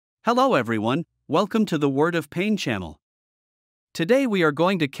Hello everyone, welcome to the Word of Pain channel. Today we are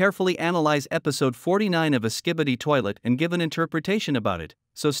going to carefully analyze episode 49 of A Skibidi Toilet and give an interpretation about it,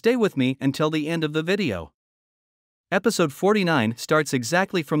 so stay with me until the end of the video. Episode 49 starts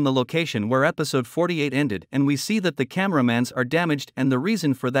exactly from the location where episode 48 ended, and we see that the cameramans are damaged, and the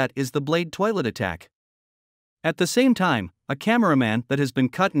reason for that is the blade toilet attack. At the same time, a cameraman that has been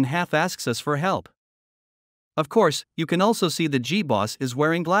cut in half asks us for help. Of course, you can also see the G-boss is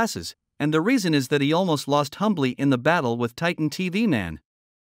wearing glasses, and the reason is that he almost lost humbly in the battle with Titan TV Man.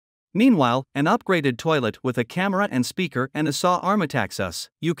 Meanwhile, an upgraded toilet with a camera and speaker and a saw arm attacks us.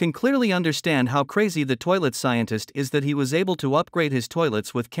 You can clearly understand how crazy the toilet scientist is that he was able to upgrade his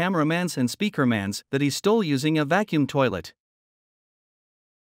toilets with cameramans and speakermans that he stole using a vacuum toilet.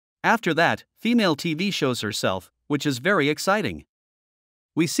 After that, female TV shows herself, which is very exciting.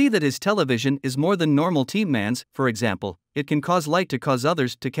 We see that his television is more than normal team man's. For example, it can cause light to cause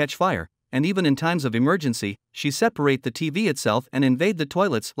others to catch fire, and even in times of emergency, she separate the TV itself and invade the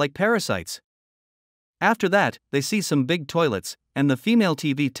toilets like parasites. After that, they see some big toilets, and the female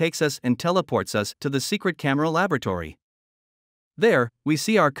TV takes us and teleports us to the secret camera laboratory. There, we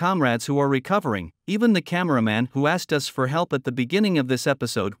see our comrades who are recovering. Even the cameraman who asked us for help at the beginning of this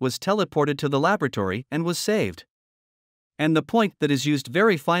episode was teleported to the laboratory and was saved. And the point that is used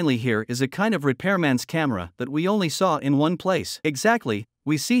very finely here is a kind of repairman's camera that we only saw in one place. Exactly,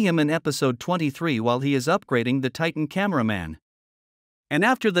 we see him in episode 23 while he is upgrading the Titan cameraman. And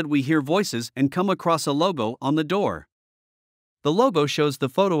after that we hear voices and come across a logo on the door. The logo shows the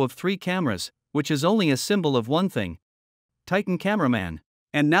photo of 3 cameras, which is only a symbol of one thing: Titan cameraman.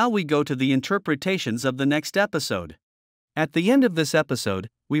 And now we go to the interpretations of the next episode. At the end of this episode,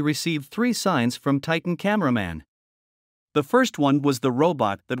 we receive 3 signs from Titan cameraman. The first one was the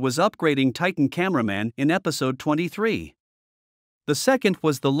robot that was upgrading Titan cameraman in episode 23. The second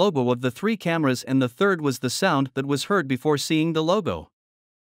was the logo of the 3 cameras, and the third was the sound that was heard before seeing the logo.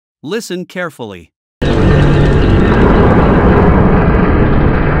 Listen carefully.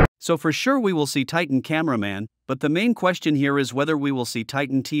 So for sure we will see Titan cameraman, but the main question here is whether we will see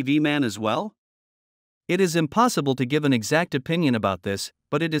Titan TV man as well? It is impossible to give an exact opinion about this,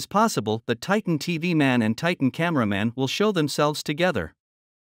 but it is possible that Titan TV Man and Titan Cameraman will show themselves together.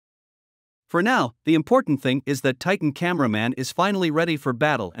 For now, the important thing is that Titan Cameraman is finally ready for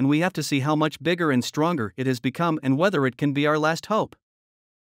battle, and we have to see how much bigger and stronger it has become and whether it can be our last hope.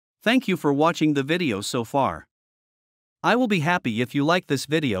 Thank you for watching the video so far. I will be happy if you like this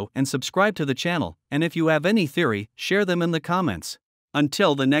video and subscribe to the channel, and if you have any theory, share them in the comments.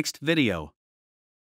 Until the next video.